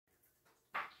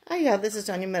Hiya, this is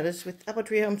Tanya Meadows with Apple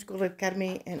Tree Homeschool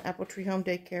Academy and Apple Tree Home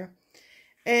Daycare.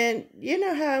 And you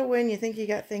know how when you think you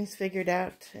got things figured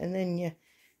out and then you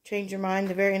change your mind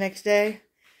the very next day?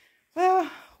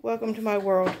 Well, welcome to my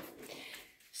world.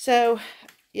 So,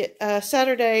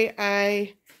 Saturday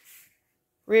I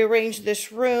rearranged this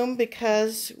room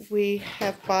because we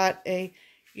have bought a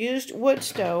used wood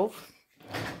stove.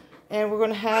 And we're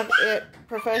going to have it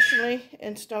professionally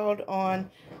installed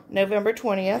on November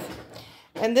 20th.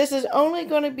 And this is only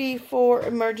going to be for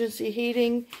emergency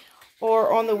heating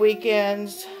or on the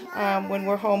weekends when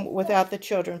we're home without the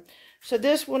children. So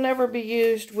this will never be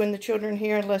used when the children are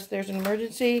here unless there's an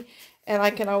emergency. And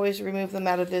I can always remove them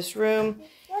out of this room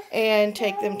and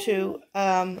take them to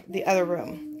the other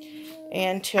room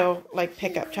until like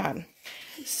pickup time.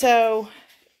 So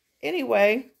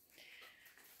anyway,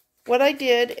 what I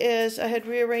did is I had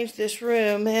rearranged this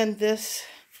room, and this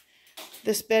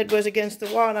bed was against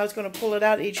the wall, and I was going to pull it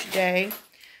out each day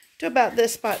to about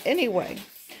this spot anyway.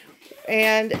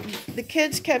 And the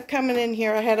kids kept coming in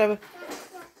here. I had a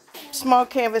small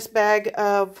canvas bag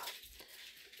of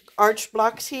arch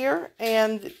blocks here,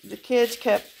 and the kids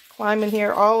kept climbing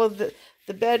here. All of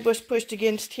the bed was pushed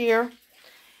against here.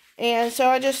 And so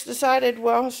I just decided,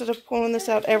 well, instead of pulling this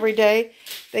out every day,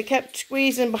 they kept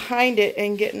squeezing behind it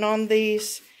and getting on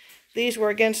these. These were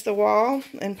against the wall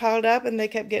and piled up, and they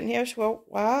kept getting here. So,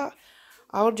 well,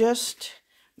 I'll just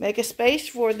make a space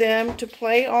for them to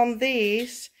play on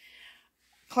these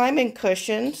climbing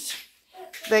cushions.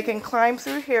 They can climb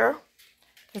through here,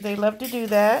 because they love to do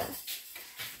that.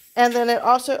 And then it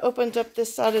also opens up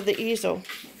this side of the easel.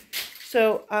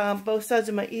 So both sides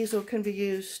of my easel can be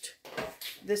used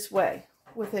this way,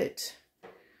 with it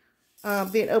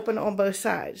being open on both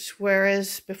sides,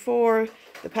 whereas before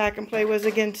the pack and play was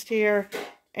against here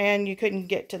and you couldn't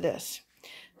get to this.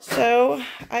 So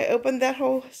I opened that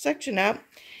whole section up,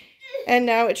 and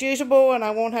now it's usable, and I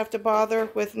won't have to bother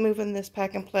with moving this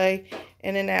pack and play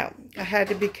in and out. I had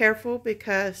to be careful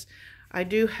because I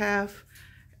do have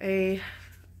a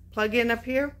plug-in up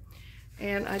here,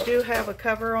 and I do have a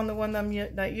cover on the one that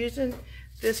I'm not using.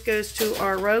 This goes to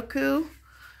our Roku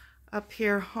up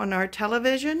here on our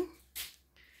television.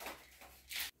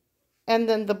 And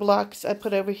then the blocks I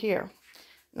put over here.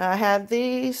 Now I have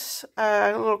these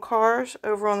little cars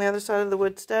over on the other side of the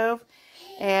wood stove,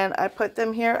 and I put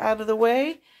them here out of the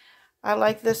way. I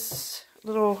like this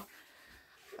little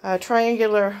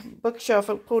triangular bookshelf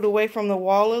pulled away from the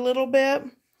wall a little bit.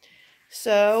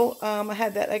 So I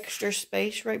had that extra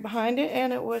space right behind it,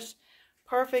 and it was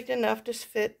perfect enough to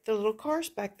fit the little cars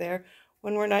back there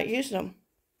when we're not using them.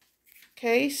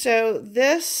 Okay, so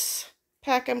this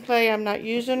pack and play I'm not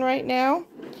using right now.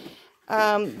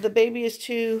 The baby is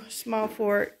too small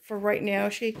for it for right now.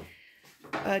 She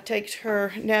takes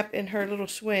her nap in her little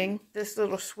swing. This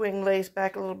little swing lays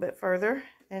back a little bit further,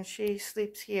 and she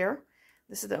sleeps here.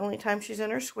 This is the only time she's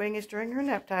in her swing, is during her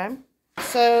nap time.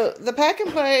 So the pack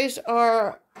and plays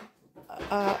are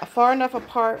far enough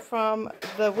apart from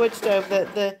the wood stove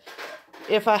that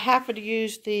if I happen to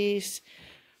use these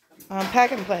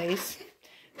pack and plays,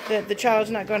 that the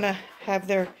child's not going to have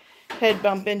their head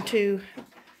bump into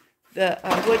the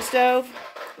wood stove.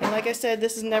 And like I said,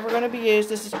 this is never going to be used.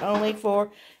 This is only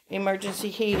for emergency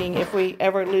heating if we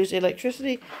ever lose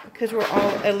electricity, because we're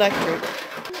all electric.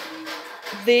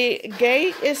 The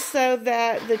gate is so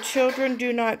that the children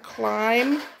do not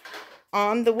climb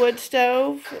on the wood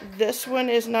stove. This one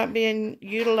is not being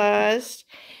utilized,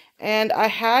 and I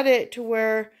had it to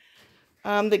where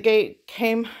the gate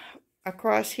came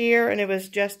across here, and it was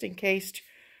just encased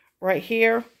right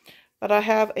here. But I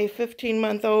have a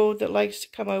 15-month-old that likes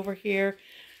to come over here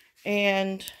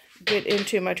and get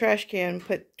into my trash can,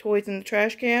 put toys in the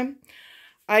trash can.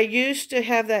 I used to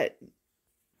have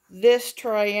this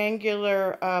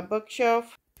triangular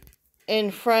bookshelf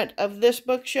in front of this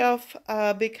bookshelf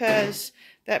because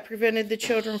that prevented the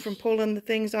children from pulling the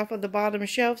things off of the bottom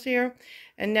shelves here.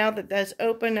 And now that that's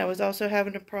open, I was also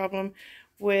having a problem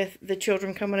with the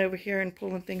children coming over here and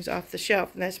pulling things off the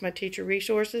shelf. And that's my teacher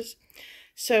resources.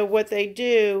 So what they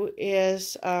do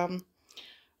is,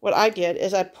 what I did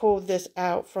is I pulled this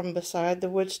out from beside the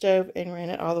wood stove and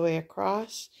ran it all the way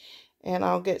across. And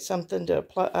I'll get something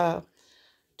to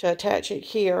attach it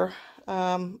here.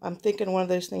 I'm thinking one of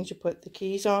those things you put the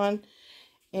keys on.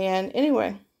 And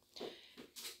anyway,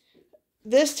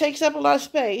 this takes up a lot of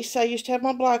space. I used to have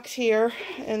my blocks here,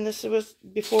 and this was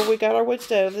before we got our wood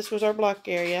stove. This was our block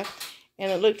area,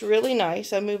 and it looked really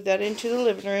nice. I moved that into the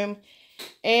living room,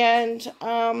 and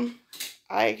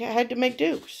I had to make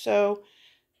do. So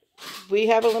we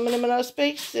have a limited amount of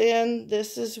space, and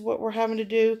this is what we're having to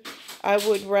do. I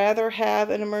would rather have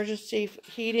an emergency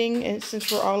heating, and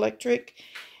since we're all electric,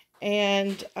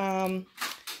 and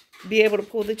be able to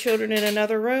pull the children in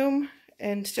another room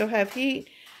and still have heat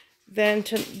than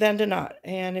to not.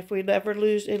 And if we'd ever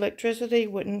lose electricity,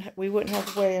 we wouldn't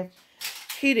have a way of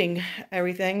heating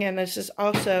everything. And this is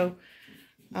also,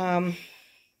 I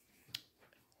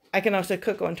can also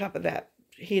cook on top of that,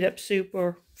 heat up soup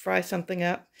or fry something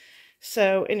up.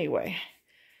 So anyway,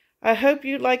 I hope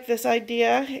you like this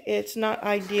idea. It's not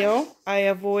ideal. I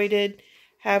avoided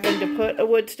having to put a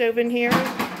wood stove in here.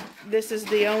 This is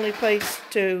the only place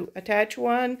to attach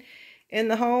one in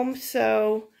the home,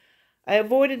 so I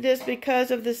avoided this because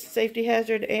of the safety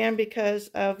hazard and because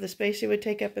of the space it would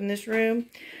take up in this room.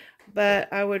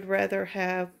 But I would rather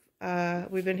have,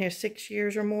 we've been here 6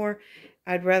 years or more,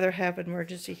 I'd rather have an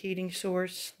emergency heating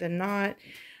source than not,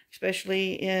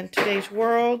 especially in today's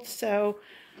world. So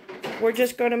we're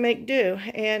just going to make do.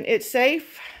 And it's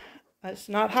safe. It's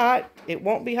not hot. It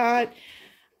won't be hot.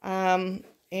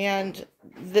 And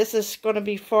this is going to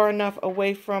be far enough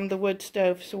away from the wood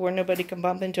stove so where nobody can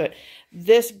bump into it.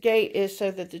 This gate is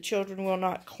so that the children will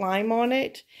not climb on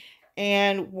it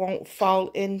and won't fall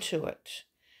into it.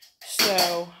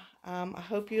 So I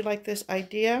hope you like this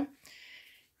idea.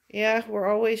 Yeah, we're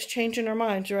always changing our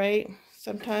minds, right?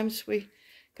 Sometimes we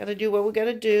got to do what we got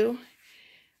to do.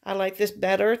 I like this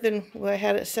better than what I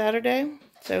had it Saturday.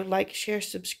 So like, share,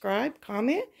 subscribe,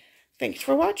 comment. Thanks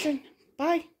for watching.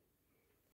 Bye.